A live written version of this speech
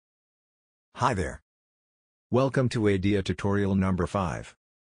Hi there. Welcome to ADIA tutorial number 5.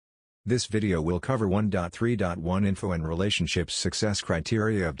 This video will cover 1.3.1 Info and Relationships Success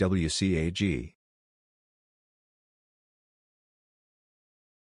Criteria of WCAG.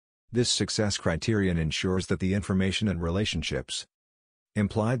 This success criterion ensures that the information and relationships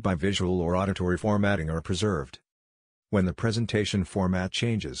implied by visual or auditory formatting are preserved when the presentation format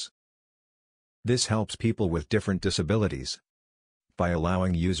changes. This helps people with different disabilities by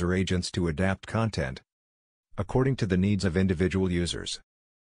allowing user agents to adapt content according to the needs of individual users.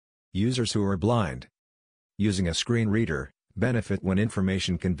 Users who are blind using a screen reader benefit when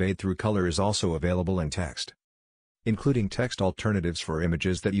information conveyed through color is also available in text, including text alternatives for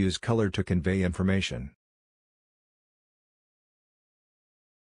images that use color to convey information.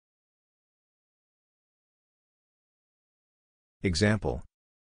 Example: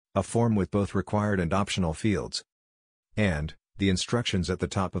 a form with both required and optional fields, and the instructions at the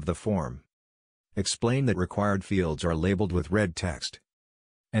top of the form explain that required fields are labeled with red text,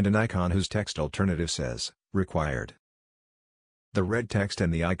 and an icon whose text alternative says, required. The red text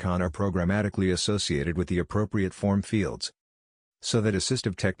and the icon are programmatically associated with the appropriate form fields, so that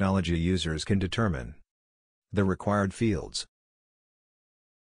assistive technology users can determine the required fields.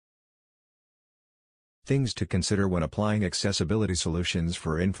 Things to consider when applying accessibility solutions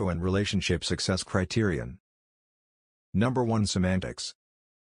for info and relationship success criterion. Number 1, Semantics.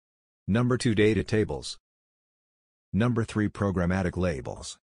 Number 2, Data tables. Number 3, Programmatic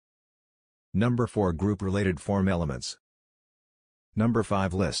labels. Number 4, Group-related form elements. Number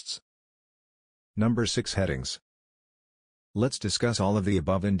 5, Lists. Number 6, Headings. Let's discuss all of the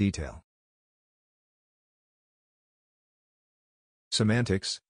above in detail.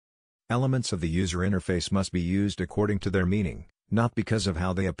 Semantics. Elements of the user interface must be used according to their meaning, not because of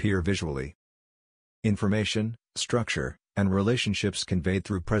how they appear visually. Information, structure, and relationships conveyed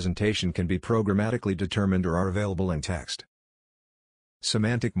through presentation can be programmatically determined or are available in text.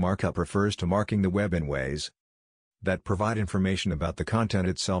 Semantic markup refers to marking the web in ways that provide information about the content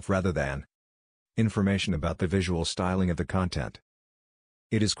itself rather than information about the visual styling of the content.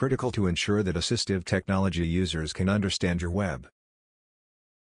 It is critical to ensure that assistive technology users can understand your web.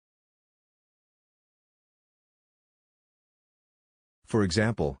 For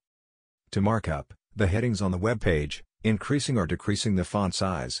example, to mark up the headings on the web page, increasing or decreasing the font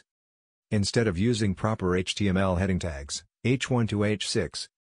size, instead of using proper HTML heading tags, H1 to H6,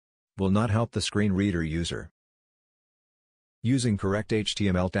 will not help the screen reader user. Using correct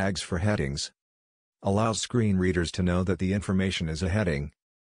HTML tags for headings allows screen readers to know that the information is a heading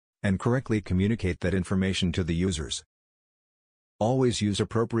and correctly communicate that information to the users. Always use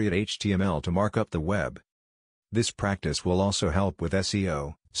appropriate HTML to mark up the web. This practice will also help with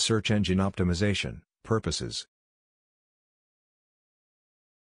SEO, search engine optimization, purposes.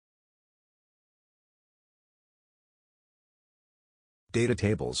 Data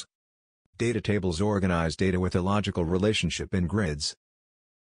tables. Data tables organize data with a logical relationship in grids.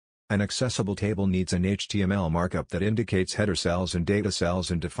 An accessible table needs an HTML markup that indicates header cells and data cells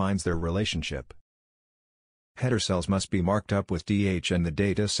and defines their relationship. Header cells must be marked up with DH and the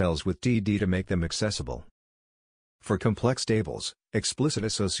data cells with DD to make them accessible. For complex tables, explicit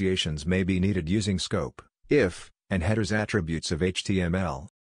associations may be needed using scope, if, and headers attributes of HTML.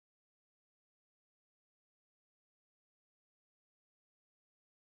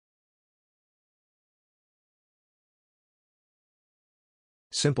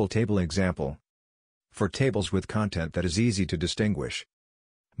 Simple table example. For tables with content that is easy to distinguish,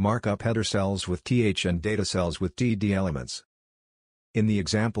 mark up header cells with TH and data cells with DD elements. In the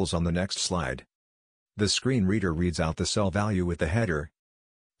examples on the next slide, the screen reader reads out the cell value with the header,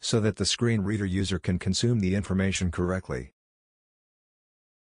 so that the screen reader user can consume the information correctly.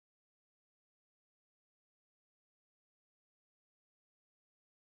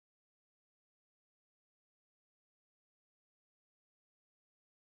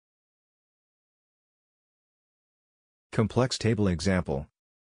 Complex table example.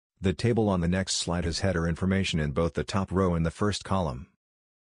 The table on the next slide has header information in both the top row and the first column.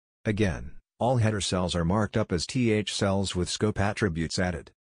 Again, all header cells are marked up as TH cells with scope attributes added.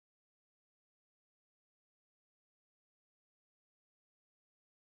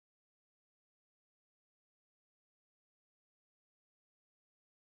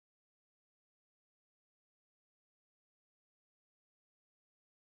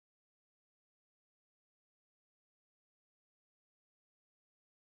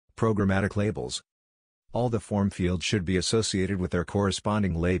 Programmatic labels. All the form fields should be associated with their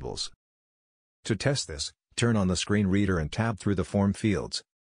corresponding labels. To test this, turn on the screen reader and tab through the form fields,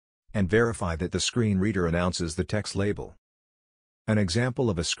 and verify that the screen reader announces the text label. An example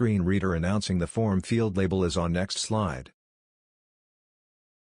of a screen reader announcing the form field label is on next slide.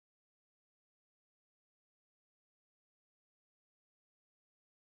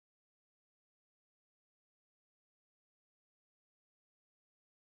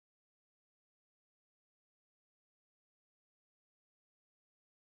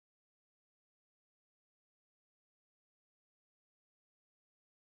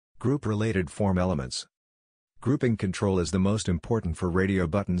 Group-related form elements. Grouping control is the most important for radio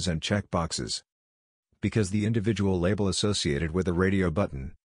buttons and checkboxes. Because the individual label associated with a radio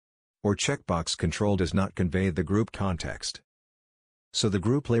button or checkbox control does not convey the group context. So the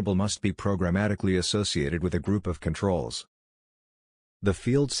group label must be programmatically associated with a group of controls. The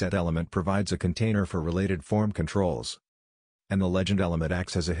field set element provides a container for related form controls, and the legend element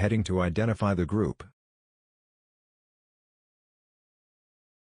acts as a heading to identify the group.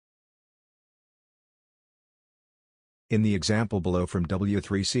 In the example below from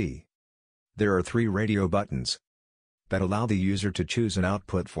W3C, there are 3 radio buttons that allow the user to choose an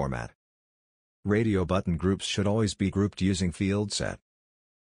output format. Radio button groups should always be grouped using field set.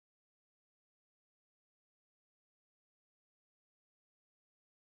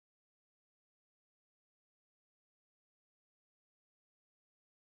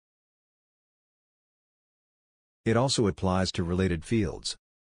 It also applies to related fields.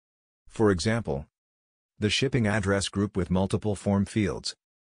 For example, the shipping address group with multiple form fields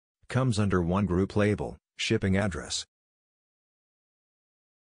comes under one group label, shipping address.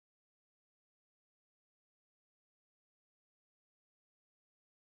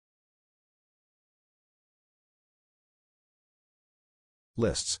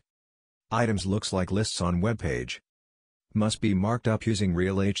 Lists. Items looks like lists on web page. Must be marked up using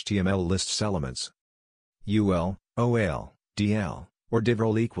real HTML lists elements. UL, OL, DL, or div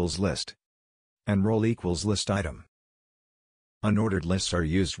role equals list. And role equals list item. Unordered lists are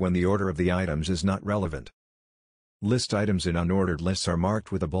used when the order of the items is not relevant. List items in unordered lists are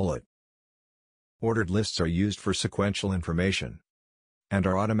marked with a bullet. Ordered lists are used for sequential information and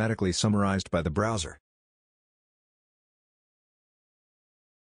are automatically summarized by the browser.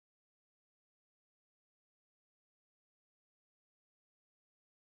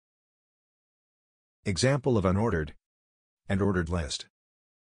 Example of unordered and ordered list.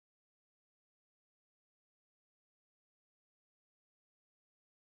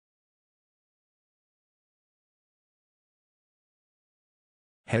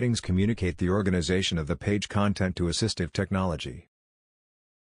 Headings communicate the organization of the page content to assistive technology.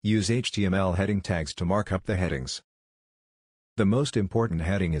 Use HTML heading tags to mark up the headings. The most important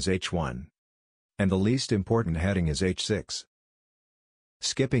heading is H1, and the least important heading is H6.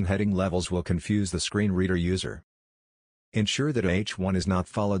 Skipping heading levels will confuse the screen reader user. Ensure that H1 is not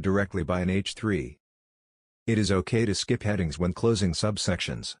followed directly by an H3. It is okay to skip headings when closing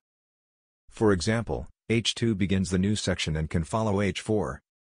subsections. For example, H2 begins the new section and can follow H4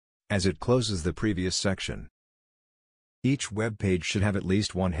 as it closes the previous section. Each web page should have at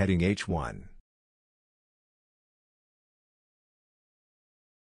least one heading H1.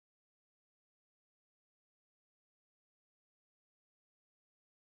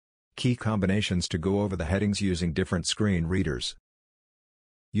 Key combinations to go over the headings using different screen readers.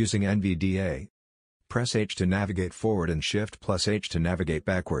 Using NVDA, press H to navigate forward and Shift plus H to navigate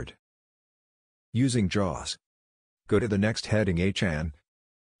backward. Using JAWS, go to the next heading HN.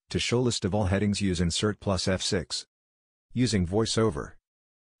 To show list of all headings, use Insert plus F6. Using VoiceOver,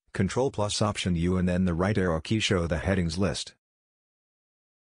 Control plus Option U and then the right arrow key show the headings list.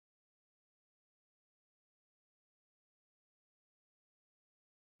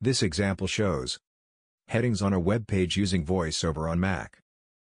 This example shows headings on a web page using VoiceOver on Mac.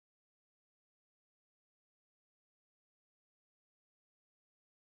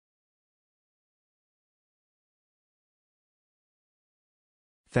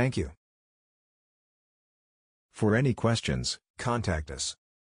 Thank you. For any questions, contact us.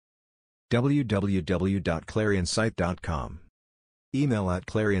 www.clarionsite.com. Email at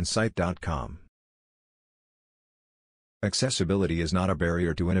clarionsite.com. Accessibility is not a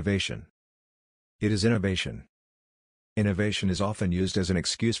barrier to innovation. It is innovation. Innovation is often used as an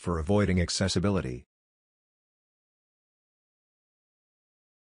excuse for avoiding accessibility.